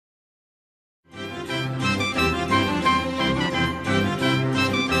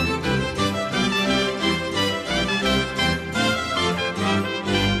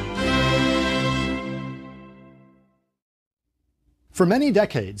For many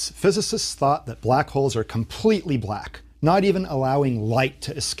decades, physicists thought that black holes are completely black, not even allowing light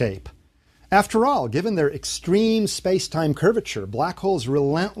to escape. After all, given their extreme space-time curvature, black holes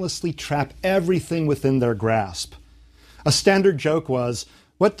relentlessly trap everything within their grasp. A standard joke was,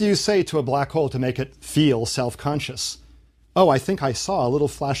 what do you say to a black hole to make it feel self-conscious? Oh, I think I saw a little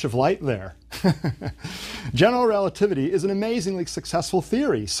flash of light there. General relativity is an amazingly successful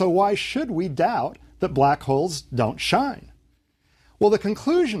theory, so why should we doubt that black holes don't shine? Well, the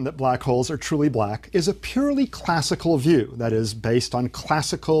conclusion that black holes are truly black is a purely classical view, that is, based on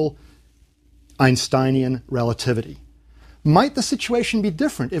classical Einsteinian relativity. Might the situation be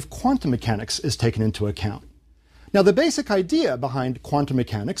different if quantum mechanics is taken into account? Now, the basic idea behind quantum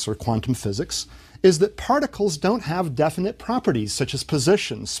mechanics, or quantum physics, is that particles don't have definite properties such as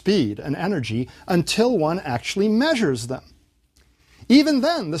position, speed, and energy until one actually measures them. Even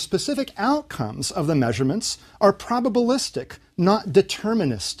then, the specific outcomes of the measurements are probabilistic, not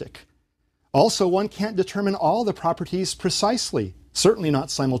deterministic. Also, one can't determine all the properties precisely, certainly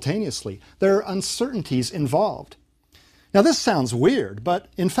not simultaneously. There are uncertainties involved. Now, this sounds weird, but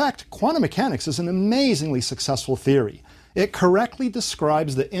in fact, quantum mechanics is an amazingly successful theory. It correctly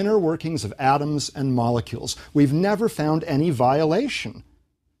describes the inner workings of atoms and molecules. We've never found any violation,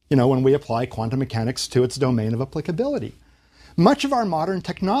 when we apply quantum mechanics to its domain of applicability. Much of our modern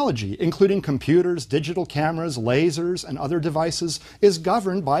technology, including computers, digital cameras, lasers, and other devices, is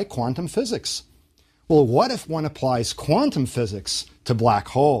governed by quantum physics. Well, what if one applies quantum physics to black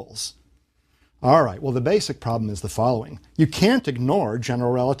holes? All right, well, the basic problem is the following. You can't ignore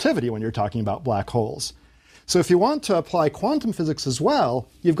general relativity when you're talking about black holes. So if you want to apply quantum physics as well,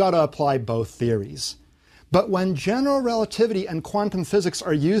 you've got to apply both theories. But when general relativity and quantum physics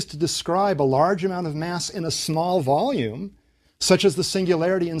are used to describe a large amount of mass in a small volume, such as the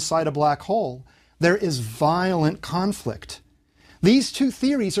singularity inside a black hole, there is violent conflict. These two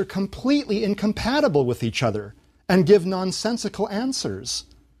theories are completely incompatible with each other and give nonsensical answers.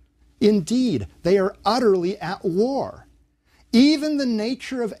 Indeed, they are utterly at war. Even the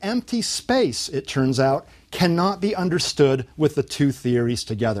nature of empty space, it turns out, cannot be understood with the two theories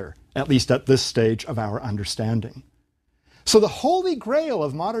together, at least at this stage of our understanding. So the holy grail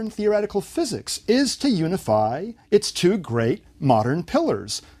of modern theoretical physics is to unify its two great modern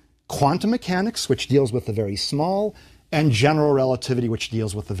pillars, quantum mechanics, which deals with the very small, and general relativity, which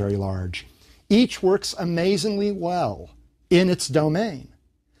deals with the very large. Each works amazingly well in its domain.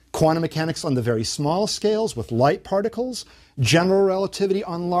 Quantum mechanics on the very small scales with light particles, general relativity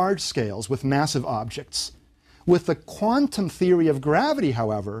on large scales with massive objects. With the quantum theory of gravity,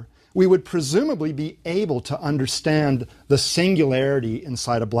 however, we would presumably be able to understand the singularity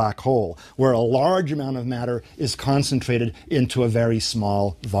inside a black hole, where a large amount of matter is concentrated into a very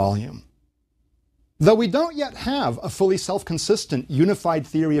small volume. Though we don't yet have a fully self-consistent, unified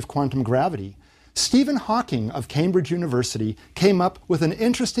theory of quantum gravity, Stephen Hawking of Cambridge University came up with an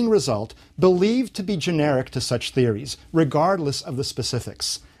interesting result believed to be generic to such theories, regardless of the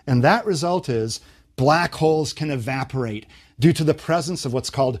specifics. And that result is black holes can evaporate due to the presence of what's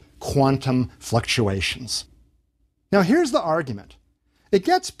called quantum fluctuations. Now here's the argument. It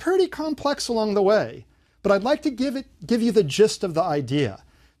gets pretty complex along the way, but I'd like to give you the gist of the idea.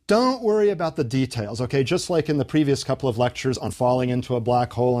 Don't worry about the details, okay? Just like in the previous couple of lectures on falling into a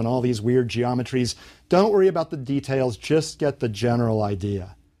black hole and all these weird geometries, don't worry about the details, just get the general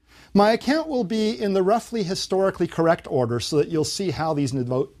idea. My account will be in the roughly historically correct order so that you'll see how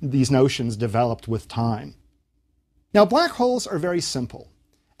these notions developed with time. Now, black holes are very simple.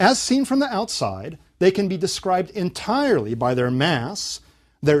 As seen from the outside, they can be described entirely by their mass,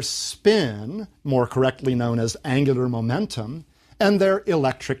 their spin, more correctly known as angular momentum, and their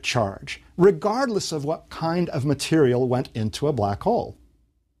electric charge, regardless of what kind of material went into a black hole.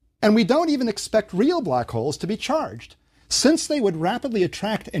 And we don't even expect real black holes to be charged. Since they would rapidly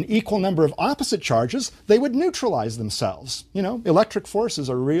attract an equal number of opposite charges, they would neutralize themselves. Electric forces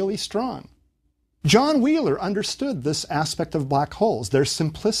are really strong. John Wheeler understood this aspect of black holes, their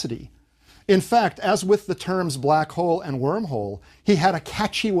simplicity. In fact, as with the terms black hole and wormhole, he had a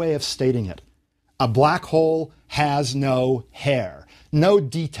catchy way of stating it. A black hole has no hair, no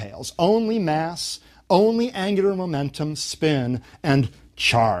details, only mass, only angular momentum, spin, and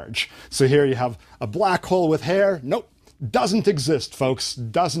charge. So here you have a black hole with hair. Nope, doesn't exist, folks,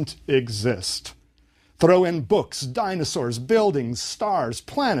 doesn't exist. Throw in books, dinosaurs, buildings, stars,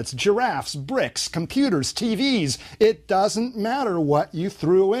 planets, giraffes, bricks, computers, TVs. It doesn't matter what you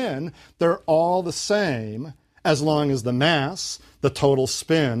threw in. They're all the same as long as the mass, the total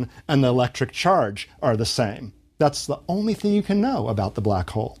spin, and the electric charge are the same. That's the only thing you can know about the black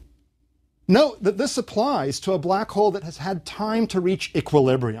hole. Note that this applies to a black hole that has had time to reach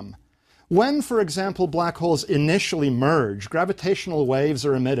equilibrium. When, for example, black holes initially merge, gravitational waves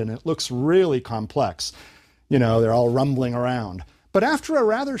are emitted, and it looks really complex. You know, they're all rumbling around. But after a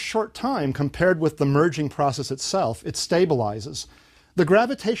rather short time, compared with the merging process itself, it stabilizes. The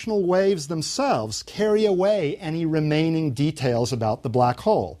gravitational waves themselves carry away any remaining details about the black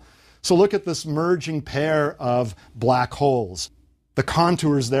hole. So look at this merging pair of black holes. The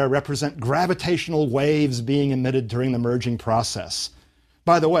contours there represent gravitational waves being emitted during the merging process.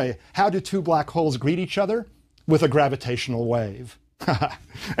 By the way, how do two black holes greet each other? With a gravitational wave.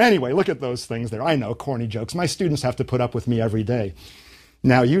 Anyway, look at those things there. I know, corny jokes. My students have to put up with me every day.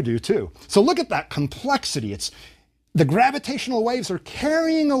 Now you do too. So look at that complexity. The gravitational waves are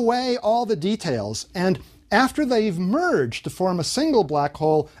carrying away all the details, and after they've merged to form a single black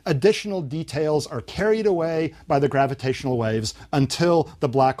hole, additional details are carried away by the gravitational waves until the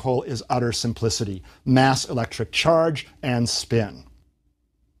black hole is utter simplicity, mass, electric charge, and spin.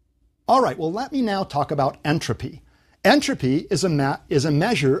 All right, well, let me now talk about entropy. Entropy is a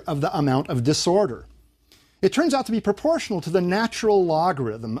measure of the amount of disorder. It turns out to be proportional to the natural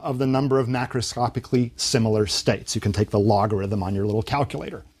logarithm of the number of macroscopically similar states. You can take the logarithm on your little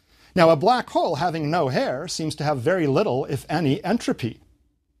calculator. Now, a black hole having no hair seems to have very little, if any, entropy.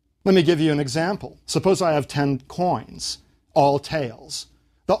 Let me give you an example. Suppose I have 10 coins, all tails.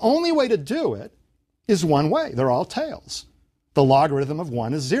 The only way to do it is one way. They're all tails. The logarithm of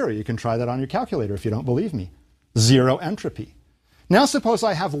 1 is 0. You can try that on your calculator if you don't believe me. 0 entropy. Now suppose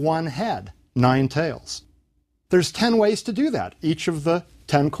I have one head, 9 tails. There's 10 ways to do that. Each of the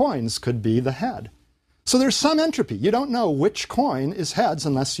 10 coins could be the head. So there's some entropy. You don't know which coin is heads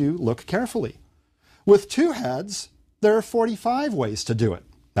unless you look carefully. With 2 heads, there are 45 ways to do it.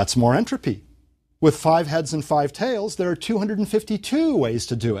 That's more entropy. With 5 heads and 5 tails, there are 252 ways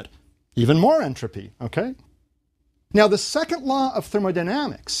to do it. Even more entropy, okay? Now, the second law of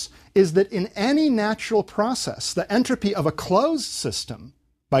thermodynamics is that in any natural process, the entropy of a closed system,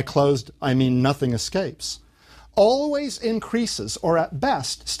 by closed I mean nothing escapes, always increases, or at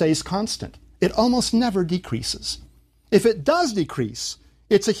best stays constant. It almost never decreases. If it does decrease,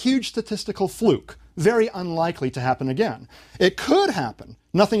 it's a huge statistical fluke, very unlikely to happen again. It could happen.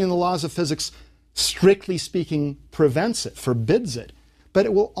 Nothing in the laws of physics, strictly speaking, prevents it, forbids it, but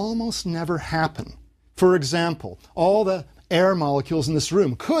it will almost never happen. For example, all the air molecules in this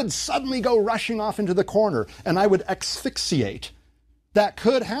room could suddenly go rushing off into the corner, and I would asphyxiate. That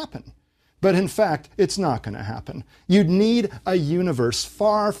could happen. But in fact, it's not going to happen. You'd need a universe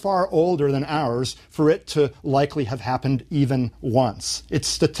far, far older than ours for it to likely have happened even once. It's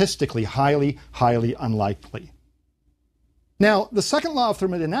statistically highly, highly unlikely. Now, the second law of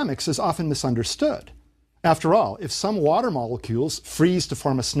thermodynamics is often misunderstood. After all, if some water molecules freeze to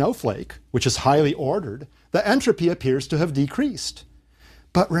form a snowflake, which is highly ordered, the entropy appears to have decreased.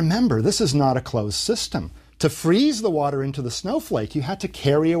 But remember, this is not a closed system. To freeze the water into the snowflake, you had to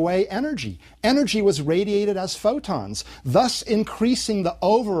carry away energy. Energy was radiated as photons, thus increasing the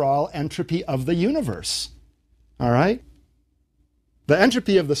overall entropy of the universe. All right? The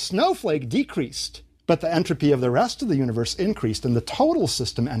entropy of the snowflake decreased, but the entropy of the rest of the universe increased, and the total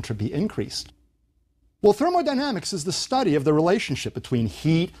system entropy increased. Well, thermodynamics is the study of the relationship between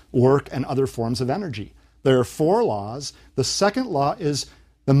heat, work, and other forms of energy. There are 4 laws. The second law is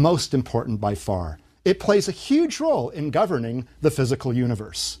the most important by far. It plays a huge role in governing the physical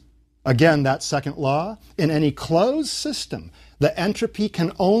universe. Again, that second law, in any closed system, the entropy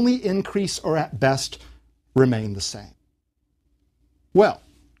can only increase or at best remain the same. Well,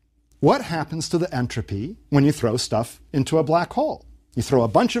 what happens to the entropy when you throw stuff into a black hole? You throw a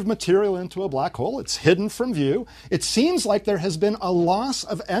bunch of material into a black hole, it's hidden from view. It seems like there has been a loss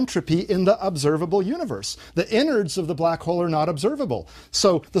of entropy in the observable universe. The innards of the black hole are not observable.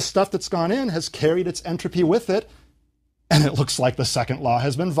 So the stuff that's gone in has carried its entropy with it, and it looks like the second law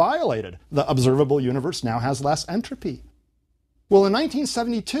has been violated. The observable universe now has less entropy. Well, in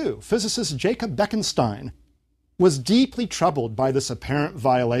 1972, physicist Jacob Bekenstein was deeply troubled by this apparent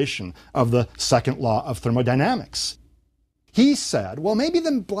violation of the second law of thermodynamics. He said, well, maybe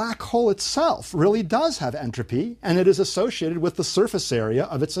the black hole itself really does have entropy, and it is associated with the surface area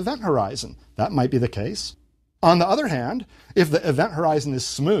of its event horizon. That might be the case. On the other hand, if the event horizon is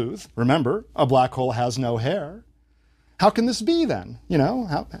smooth, remember, a black hole has no hair, how can this be then? You know,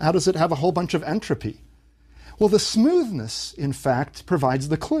 how does it have a whole bunch of entropy? Well, the smoothness, in fact, provides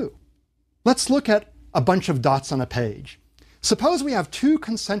the clue. Let's look at a bunch of dots on a page. Suppose we have 2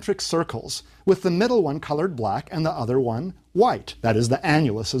 concentric circles, with the middle one colored black and the other one white. That is, the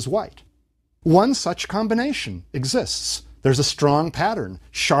annulus is white. One such combination exists. There's a strong pattern,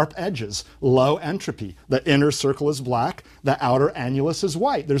 sharp edges, low entropy. The inner circle is black, the outer annulus is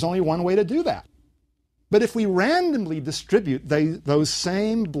white. There's only one way to do that. But if we randomly distribute those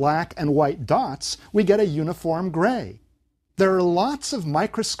same black and white dots, we get a uniform gray. There are lots of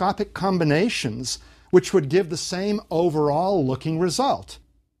microscopic combinations which would give the same overall looking result.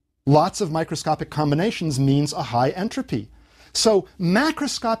 Lots of microscopic combinations means a high entropy. So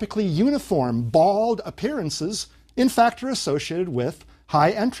macroscopically uniform, bald appearances in fact are associated with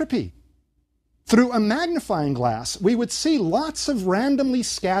high entropy. Through a magnifying glass, we would see lots of randomly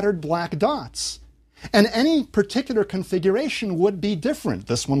scattered black dots. And any particular configuration would be different.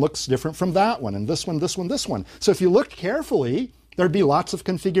 This one looks different from that one, and this one, this one, this one. So if you looked carefully, there'd be lots of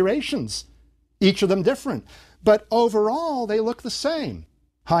configurations, each of them different. But overall, they look the same.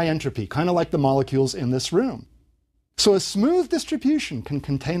 High entropy, kind of like the molecules in this room. So a smooth distribution can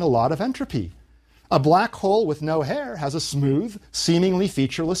contain a lot of entropy. A black hole with no hair has a smooth, seemingly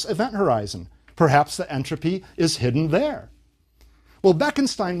featureless event horizon. Perhaps the entropy is hidden there. Well,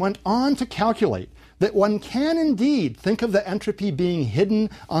 Bekenstein went on to calculate that one can indeed think of the entropy being hidden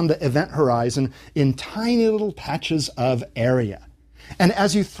on the event horizon in tiny little patches of area. And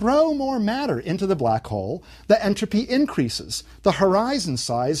as you throw more matter into the black hole, the entropy increases. The horizon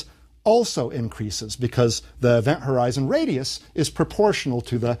size also increases because the event horizon radius is proportional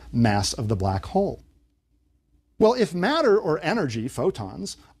to the mass of the black hole. Well, if matter or energy,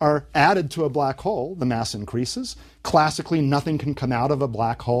 photons, are added to a black hole, the mass increases. Classically, nothing can come out of a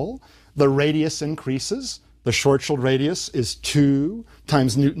black hole. The radius increases. The Schwarzschild radius is 2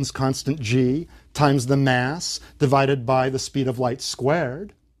 times Newton's constant g times the mass divided by the speed of light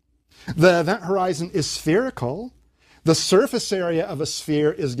squared. The event horizon is spherical. The surface area of a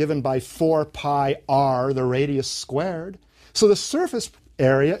sphere is given by 4 pi r, the radius squared. So the surface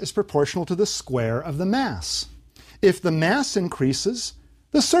area is proportional to the square of the mass. If the mass increases,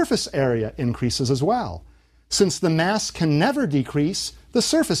 the surface area increases as well. Since the mass can never decrease, the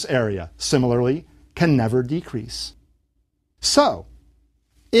surface area, similarly, can never decrease. So,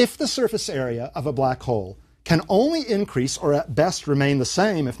 if the surface area of a black hole can only increase or at best remain the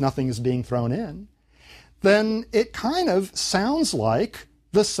same if nothing is being thrown in, then it kind of sounds like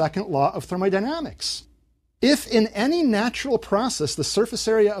the second law of thermodynamics. If in any natural process the surface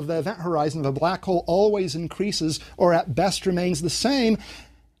area of the event horizon of a black hole always increases or at best remains the same,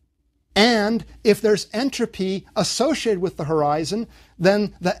 and if there's entropy associated with the horizon,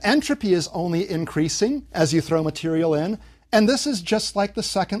 then the entropy is only increasing as you throw material in, and this is just like the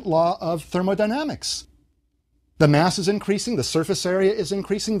second law of thermodynamics. The mass is increasing, the surface area is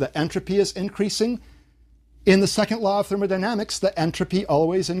increasing, the entropy is increasing. In the second law of thermodynamics, the entropy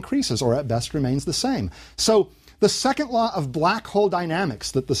always increases, or at best remains the same. So the second law of black hole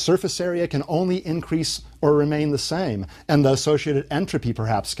dynamics, that the surface area can only increase or remain the same, and the associated entropy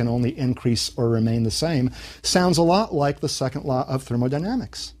perhaps can only increase or remain the same, sounds a lot like the second law of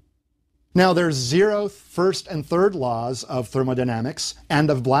thermodynamics. Now there's 0th, 1st, and 3rd laws of thermodynamics and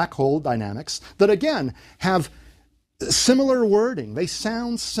of black hole dynamics that again have similar wording. They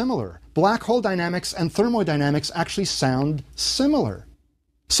sound similar. Black hole dynamics and thermodynamics actually sound similar.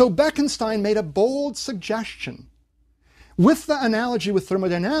 So Bekenstein made a bold suggestion. With the analogy with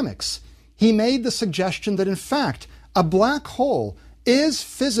thermodynamics, he made the suggestion that in fact a black hole is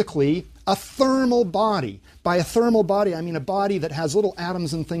physically a thermal body. By a thermal body, I mean a body that has little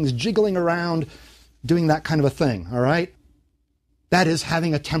atoms and things jiggling around, doing that kind of a thing, all right? That is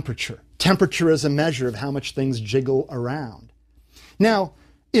having a temperature. Temperature is a measure of how much things jiggle around. Now,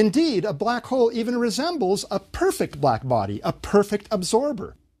 indeed, a black hole even resembles a perfect black body, a perfect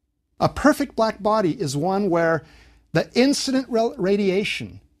absorber. A perfect black body is one where the incident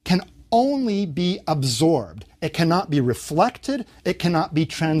radiation can only be absorbed. It cannot be reflected. It cannot be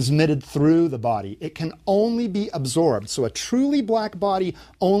transmitted through the body. It can only be absorbed. So a truly black body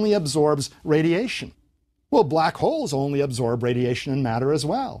only absorbs radiation. Well, black holes only absorb radiation and matter as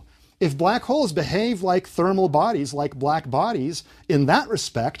well. If black holes behave like thermal bodies, like black bodies in that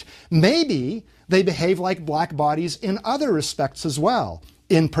respect, maybe they behave like black bodies in other respects as well.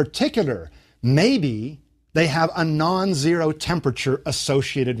 In particular, maybe they have a non-zero temperature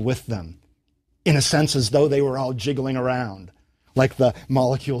associated with them, in a sense as though they were all jiggling around, like the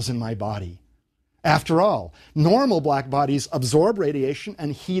molecules in my body. After all, normal black bodies absorb radiation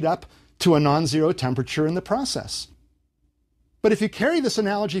and heat up to a non-zero temperature in the process. But if you carry this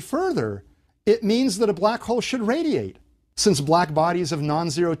analogy further, it means that a black hole should radiate. Since black bodies of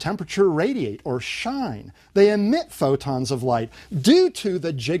non-zero temperature radiate or shine, they emit photons of light due to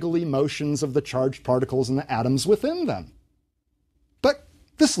the jiggly motions of the charged particles and the atoms within them. But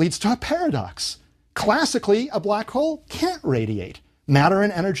this leads to a paradox. Classically, a black hole can't radiate. Matter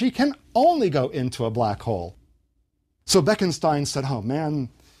and energy can only go into a black hole. So Bekenstein said, oh man,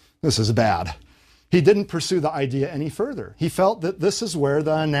 this is bad. He didn't pursue the idea any further. He felt that this is where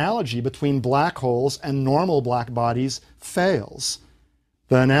the analogy between black holes and normal black bodies fails.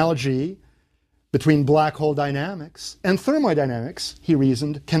 The analogy between black hole dynamics and thermodynamics, he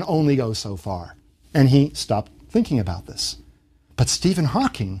reasoned, can only go so far. And he stopped thinking about this. But Stephen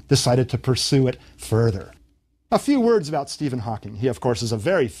Hawking decided to pursue it further. A few words about Stephen Hawking. He, of course, is a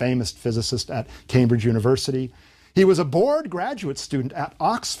very famous physicist at Cambridge University. He was a bored graduate student at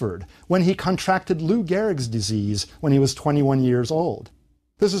Oxford when he contracted Lou Gehrig's disease when he was 21 years old.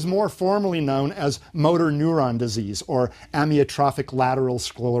 This is more formally known as motor neuron disease or amyotrophic lateral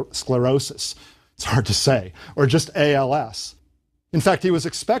sclerosis. It's hard to say, or just ALS. In fact, he was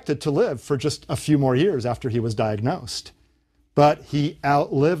expected to live for just a few more years after he was diagnosed. But he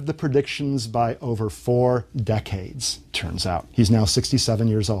outlived the predictions by over 4 decades, turns out. He's now 67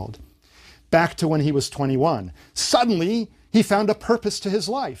 years old. Back to when he was 21. Suddenly, he found a purpose to his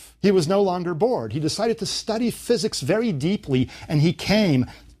life. He was no longer bored. He decided to study physics very deeply, and he came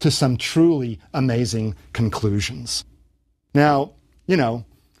to some truly amazing conclusions. Now,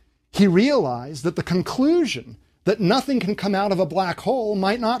 he realized that the conclusion that nothing can come out of a black hole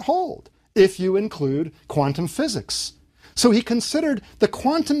might not hold if you include quantum physics. So he considered the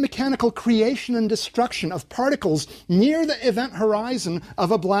quantum mechanical creation and destruction of particles near the event horizon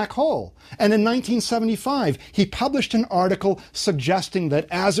of a black hole. And in 1975, he published an article suggesting that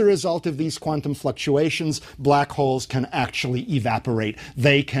as a result of these quantum fluctuations, black holes can actually evaporate.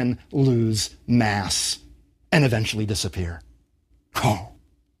 They can lose mass and eventually disappear. Oh.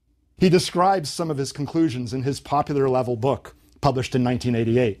 He describes some of his conclusions in his popular level book, published in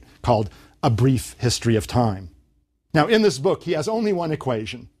 1988, called A Brief History of Time. Now, in this book, he has only one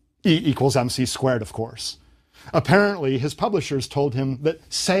equation, E equals mc squared, of course. Apparently, his publishers told him that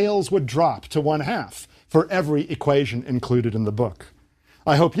sales would drop to 1/2 for every equation included in the book.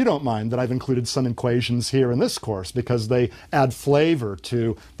 I hope you don't mind that I've included some equations here in this course because they add flavor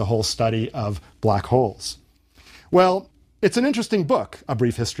to the whole study of black holes. Well, it's an interesting book, A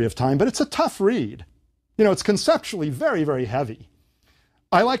Brief History of Time, but it's a tough read. It's conceptually very, very heavy.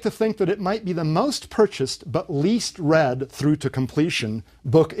 I like to think that it might be the most purchased but least read through to completion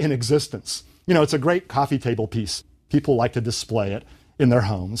book in existence. It's a great coffee table piece. People like to display it in their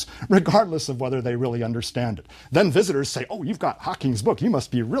homes, regardless of whether they really understand it. Then visitors say, oh, you've got Hawking's book. You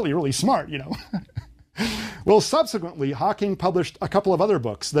must be really, really smart, Well, subsequently, Hawking published a couple of other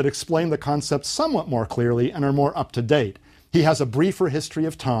books that explain the concept somewhat more clearly and are more up to date. He has A Briefer History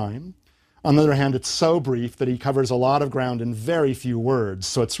of Time. On the other hand, it's so brief that he covers a lot of ground in very few words,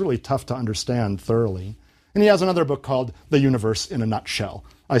 so it's really tough to understand thoroughly. And he has another book called The Universe in a Nutshell.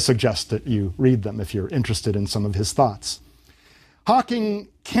 I suggest that you read them if you're interested in some of his thoughts. Hawking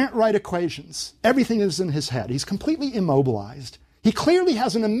can't write equations. Everything is in his head. He's completely immobilized. He clearly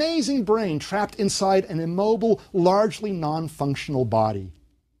has an amazing brain trapped inside an immobile, largely non-functional body.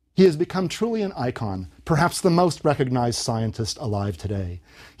 He has become truly an icon, perhaps the most recognized scientist alive today.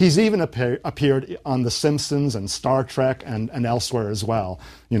 He's even appeared on The Simpsons and Star Trek and elsewhere as well.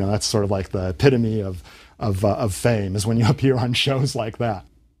 That's sort of like the epitome of fame, is when you appear on shows like that.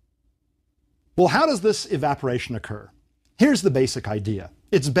 Well, how does this evaporation occur? Here's the basic idea.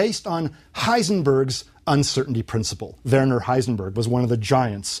 It's based on Heisenberg's uncertainty principle. Werner Heisenberg was one of the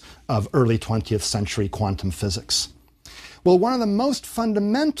giants of early 20th century quantum physics. Well, one of the most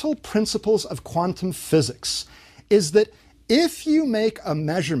fundamental principles of quantum physics is that if you make a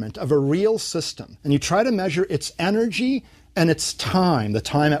measurement of a real system and you try to measure its energy and its time, the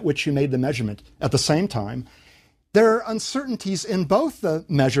time at which you made the measurement at the same time, there are uncertainties in both the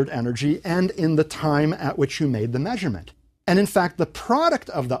measured energy and in the time at which you made the measurement. And in fact, the product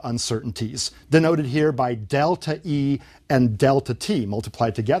of the uncertainties, denoted here by delta E and delta T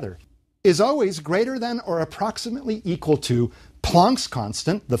multiplied together, is always greater than or approximately equal to Planck's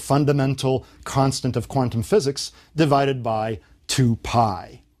constant, the fundamental constant of quantum physics, divided by 2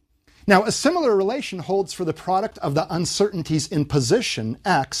 pi. Now, a similar relation holds for the product of the uncertainties in position,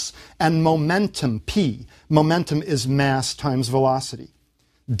 x, and momentum, p. Momentum is mass times velocity.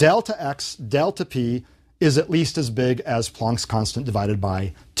 Delta x, delta p is at least as big as Planck's constant divided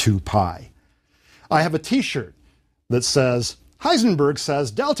by 2 pi. I have a t-shirt that says, Heisenberg says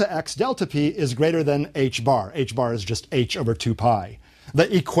delta x, delta p is greater than h bar. H bar is just h over 2 pi.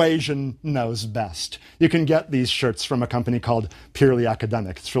 The equation knows best. You can get these shirts from a company called Purely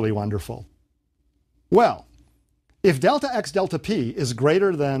Academic. It's really wonderful. Well, if delta x, delta p is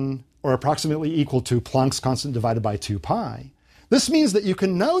greater than or approximately equal to Planck's constant divided by 2 pi, This means that you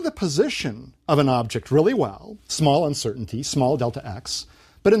can know the position of an object really well, small uncertainty, small delta x,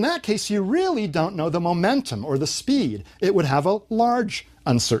 but in that case you really don't know the momentum or the speed. It would have a large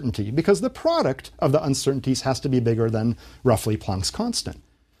uncertainty because the product of the uncertainties has to be bigger than roughly Planck's constant.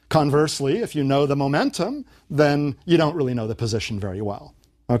 Conversely, if you know the momentum, then you don't really know the position very well.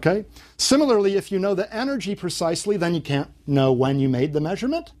 Okay? Similarly, if you know the energy precisely, then you can't know when you made the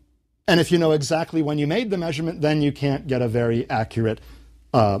measurement. And if you know exactly when you made the measurement, then you can't get a very accurate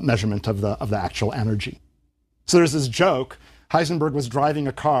measurement of the actual energy. So there's this joke. Heisenberg was driving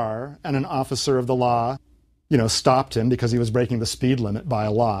a car, and an officer of the law, stopped him because he was breaking the speed limit by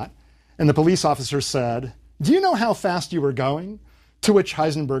a lot. And the police officer said, "Do you know how fast you were going?" To which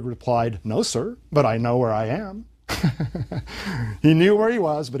Heisenberg replied, "No, sir, but I know where I am." He knew where he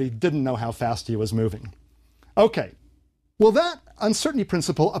was, but he didn't know how fast he was moving. Okay, well, that uncertainty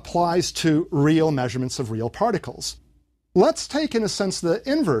principle applies to real measurements of real particles. Let's take, in a sense, the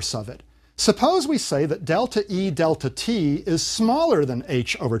inverse of it. Suppose we say that delta E delta t is smaller than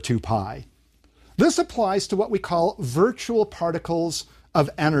h over 2 pi. This applies to what we call virtual particles of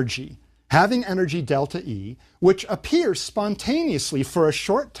energy, having energy delta E, which appears spontaneously for a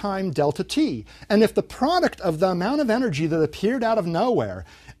short time delta t. And if the product of the amount of energy that appeared out of nowhere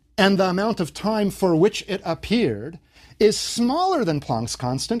and the amount of time for which it appeared is smaller than Planck's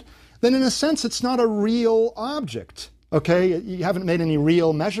constant, then in a sense it's not a real object. Okay, you haven't made any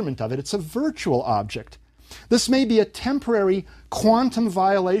real measurement of it. It's a virtual object. This may be a temporary quantum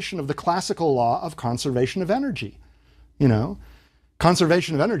violation of the classical law of conservation of energy.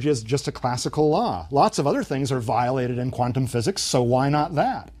 Conservation of energy is just a classical law. Lots of other things are violated in quantum physics, so why not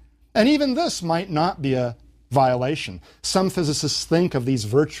that? And even this might not be a violation. Some physicists think of these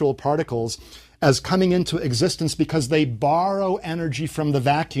virtual particles as coming into existence because they borrow energy from the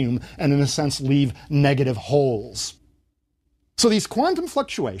vacuum and in a sense leave negative holes. So these quantum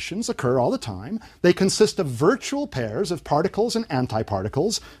fluctuations occur all the time. They consist of virtual pairs of particles and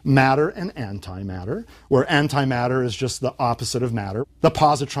antiparticles, matter and antimatter, where antimatter is just the opposite of matter. The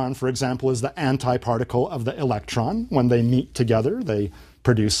positron, for example, is the antiparticle of the electron. When they meet together, they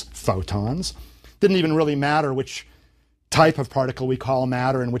produce photons. Didn't even really matter which type of particle we call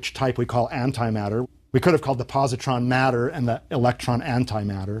matter and which type we call antimatter. We could have called the positron matter and the electron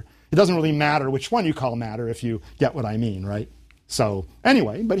antimatter. It doesn't really matter which one you call matter if you get what I mean, right? So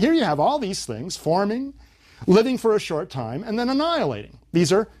anyway, but here you have all these things forming, living for a short time, and then annihilating.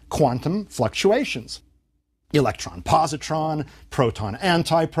 These are quantum fluctuations. Electron, positron, proton,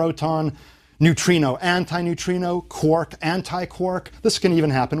 antiproton, neutrino, antineutrino, quark, antiquark. This can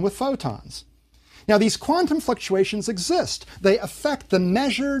even happen with photons. Now these quantum fluctuations exist. They affect the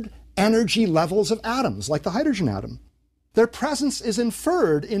measured energy levels of atoms, like the hydrogen atom. Their presence is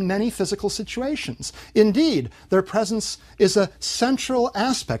inferred in many physical situations. Indeed, their presence is a central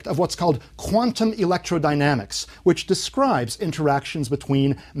aspect of what's called quantum electrodynamics, which describes interactions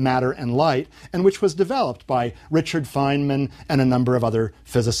between matter and light, and which was developed by Richard Feynman and a number of other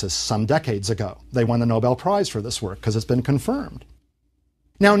physicists some decades ago. They won the Nobel Prize for this work because it's been confirmed.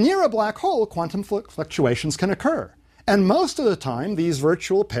 Now, near a black hole, quantum fluctuations can occur. And most of the time, these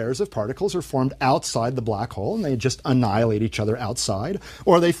virtual pairs of particles are formed outside the black hole, and they just annihilate each other outside.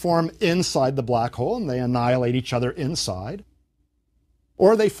 Or they form inside the black hole, and they annihilate each other inside.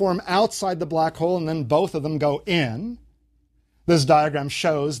 Or they form outside the black hole, and then both of them go in. This diagram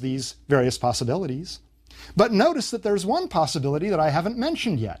shows these various possibilities. But notice that there's one possibility that I haven't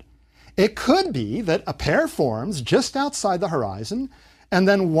mentioned yet. It could be that a pair forms just outside the horizon, and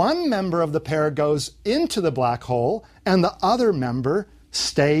then one member of the pair goes into the black hole, and the other member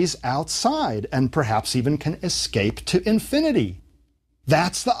stays outside, and perhaps even can escape to infinity.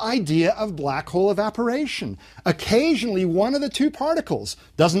 That's the idea of black hole evaporation. Occasionally, one of the two particles,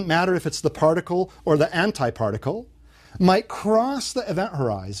 doesn't matter if it's the particle or the antiparticle, might cross the event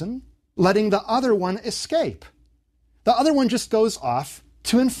horizon, letting the other one escape. The other one just goes off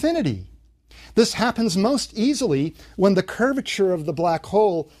to infinity. This happens most easily when the curvature of the black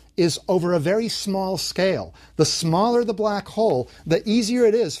hole is over a very small scale. The smaller the black hole, the easier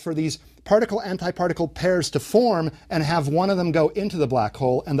it is for these particle-antiparticle pairs to form and have one of them go into the black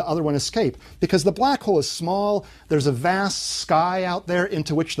hole and the other one escape. Because the black hole is small, there's a vast sky out there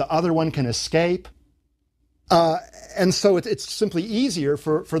into which the other one can escape. And so it's simply easier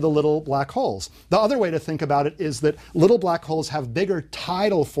for the little black holes. The other way to think about it is that little black holes have bigger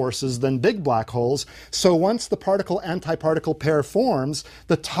tidal forces than big black holes. So once the particle-antiparticle pair forms,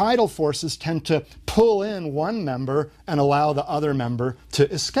 the tidal forces tend to pull in one member and allow the other member to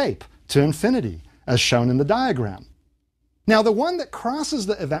escape to infinity, as shown in the diagram. Now, the one that crosses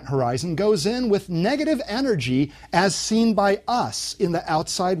the event horizon goes in with negative energy as seen by us in the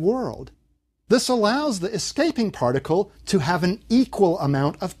outside world. This allows the escaping particle to have an equal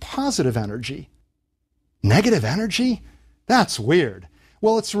amount of positive energy. Negative energy? That's weird.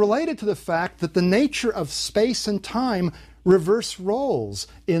 Well, it's related to the fact that the nature of space and time reverse roles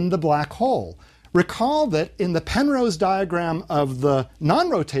in the black hole. Recall that in the Penrose diagram of the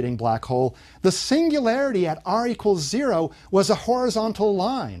non-rotating black hole, the singularity at r equals 0 was a horizontal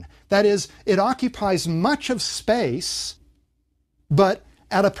line. That is, it occupies much of space, but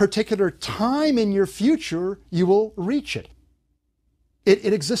at a particular time in your future, you will reach it.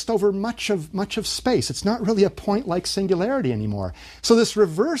 It exists over much of space. It's not really a point-like singularity anymore. So this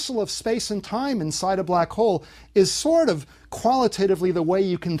reversal of space and time inside a black hole is sort of qualitatively the way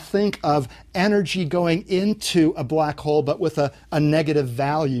you can think of energy going into a black hole, but with a negative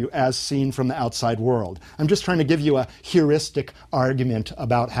value as seen from the outside world. I'm just trying to give you a heuristic argument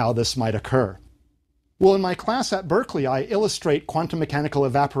about how this might occur. Well, in my class at Berkeley, I illustrate quantum mechanical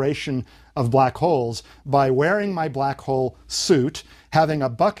evaporation of black holes by wearing my black hole suit, having a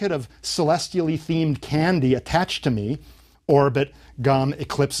bucket of celestially themed candy attached to me, orbit gum,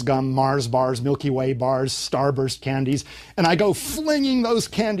 eclipse gum, Mars bars, Milky Way bars, starburst candies, and I go flinging those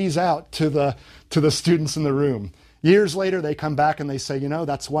candies out to the students in the room. Years later, they come back and they say, you know,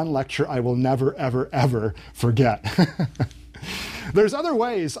 that's one lecture I will never, ever, ever forget. There's other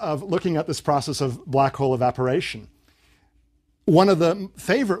ways of looking at this process of black hole evaporation. One of the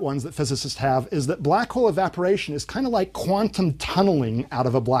favorite ones that physicists have is that black hole evaporation is kind of like quantum tunneling out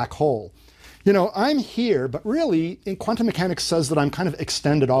of a black hole. You know, I'm here, but really, in quantum mechanics says that I'm kind of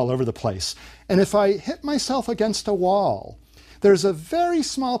extended all over the place. And if I hit myself against a wall, there's a very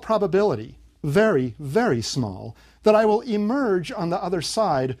small probability, very, very small, that I will emerge on the other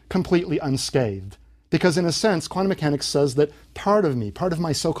side completely unscathed. Because in a sense, quantum mechanics says that part of me, part of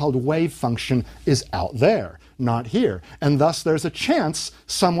my so-called wave function is out there, not here. And thus there's a chance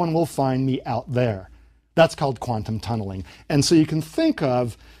someone will find me out there. That's called quantum tunneling. And so you can think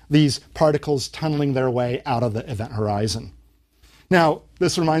of these particles tunneling their way out of the event horizon. Now,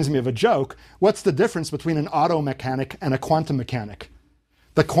 this reminds me of a joke. What's the difference between an auto mechanic and a quantum mechanic?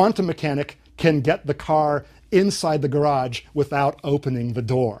 The quantum mechanic can get the car inside the garage without opening the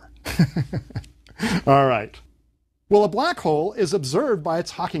door. All right. Well, a black hole is observed by its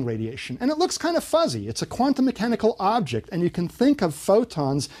Hawking radiation, and it looks kind of fuzzy. It's a quantum mechanical object, and you can think of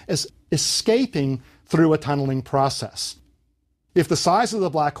photons as escaping through a tunneling process. If the size of the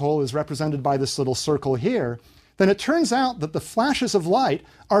black hole is represented by this little circle here, then it turns out that the flashes of light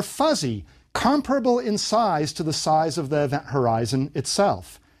are fuzzy, comparable in size to the size of the event horizon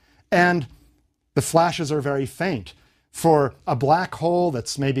itself. And the flashes are very faint. For a black hole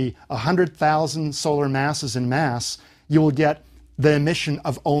that's maybe 100,000 solar masses in mass, you will get the emission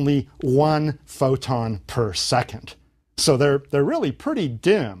of only 1 photon per second. So they're really pretty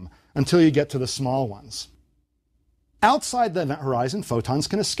dim until you get to the small ones. Outside the event horizon, photons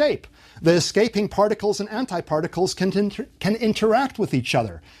can escape. The escaping particles and antiparticles can interact with each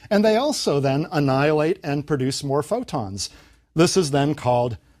other, and they also then annihilate and produce more photons. This is then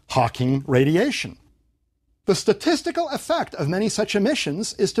called Hawking radiation. The statistical effect of many such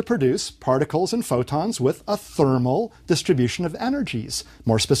emissions is to produce particles and photons with a thermal distribution of energies,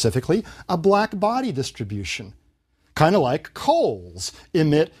 more specifically, a black body distribution. Kind of like coals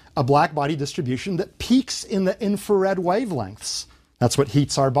emit a black body distribution that peaks in the infrared wavelengths. That's what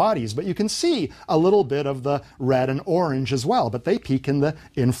heats our bodies, but you can see a little bit of the red and orange as well, but they peak in the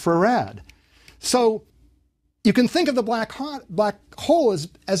infrared. So you can think of the black hole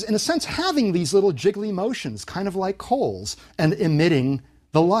as, in a sense, having these little jiggly motions, kind of like coals, and emitting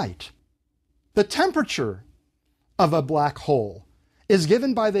the light. The temperature of a black hole is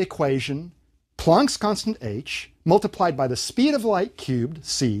given by the equation Planck's constant h multiplied by the speed of light cubed,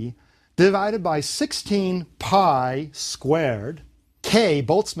 c, divided by 16 pi squared, k,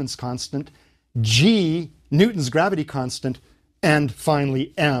 Boltzmann's constant, g, Newton's gravity constant, and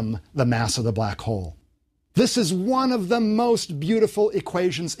finally m, the mass of the black hole. This is one of the most beautiful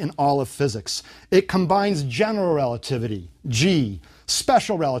equations in all of physics. It combines general relativity, g,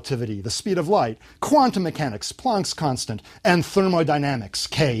 special relativity, the speed of light, quantum mechanics, Planck's constant, and thermodynamics,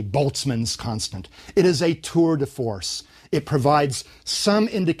 k, Boltzmann's constant. It is a tour de force. It provides some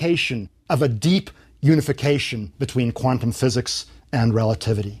indication of a deep unification between quantum physics and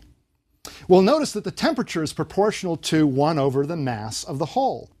relativity. Well, notice that the temperature is proportional to 1 over the mass of the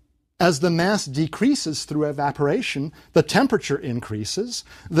hole. As the mass decreases through evaporation, the temperature increases,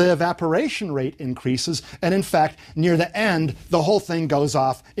 the evaporation rate increases, and in fact, near the end, the whole thing goes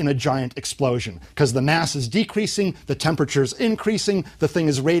off in a giant explosion. Because the mass is decreasing, the temperature is increasing, the thing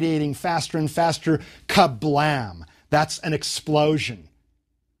is radiating faster and faster. Kablam! That's an explosion.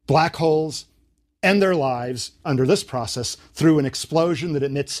 Black holes end their lives under this process through an explosion that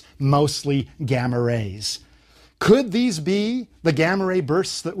emits mostly gamma rays. Could these be the gamma ray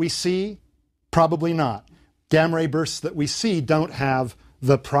bursts that we see? Probably not. Gamma ray bursts that we see don't have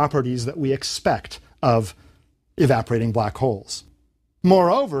the properties that we expect of evaporating black holes.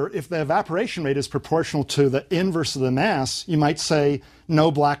 Moreover, if the evaporation rate is proportional to the inverse of the mass, you might say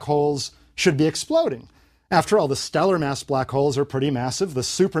no black holes should be exploding. After all, the stellar mass black holes are pretty massive. The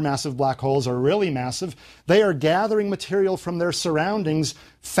supermassive black holes are really massive. They are gathering material from their surroundings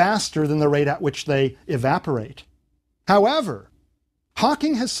faster than the rate at which they evaporate. However,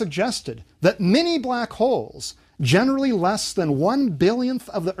 Hawking has suggested that mini black holes, generally less than 1/billionth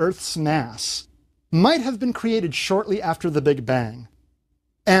of the Earth's mass, might have been created shortly after the Big Bang.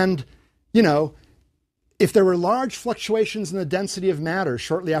 And, if there were large fluctuations in the density of matter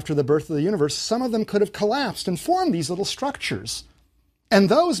shortly after the birth of the universe, some of them could have collapsed and formed these little structures. And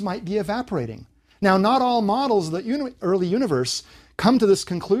those might be evaporating. Now, not all models of the early universe come to this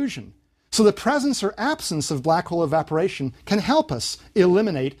conclusion. So the presence or absence of black hole evaporation can help us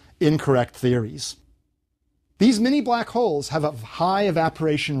eliminate incorrect theories. These mini black holes have a high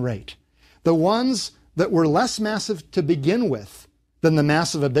evaporation rate. The ones that were less massive to begin with than the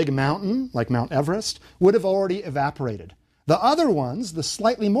mass of a big mountain, like Mount Everest, would have already evaporated. The other ones, the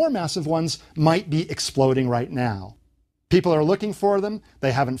slightly more massive ones, might be exploding right now. People are looking for them.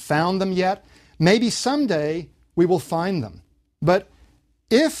 They haven't found them yet. Maybe someday we will find them. But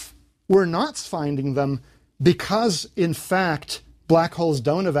if we're not finding them because, in fact, black holes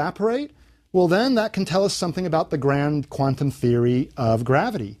don't evaporate, well, then that can tell us something about the grand quantum theory of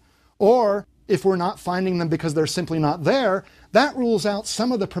gravity. Or if we're not finding them because they're simply not there, that rules out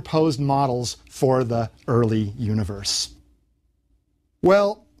some of the proposed models for the early universe.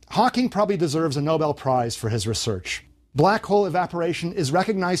 Well, Hawking probably deserves a Nobel Prize for his research. Black hole evaporation is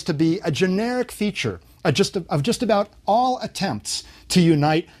recognized to be a generic feature of just about all attempts to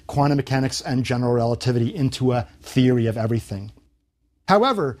unite quantum mechanics and general relativity into a theory of everything.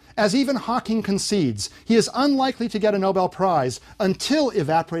 However, as even Hawking concedes, he is unlikely to get a Nobel Prize until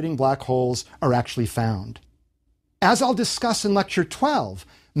evaporating black holes are actually found. As I'll discuss in Lecture 12,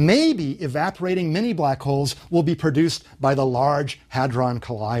 maybe evaporating mini black holes will be produced by the Large Hadron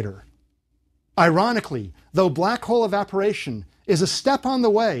Collider. Ironically, though black hole evaporation is a step on the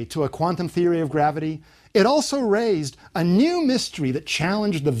way to a quantum theory of gravity, it also raised a new mystery that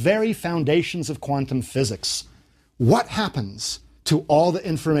challenged the very foundations of quantum physics. What happens to all the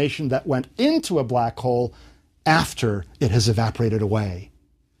information that went into a black hole after it has evaporated away?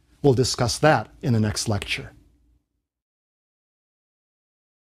 We'll discuss that in the next lecture.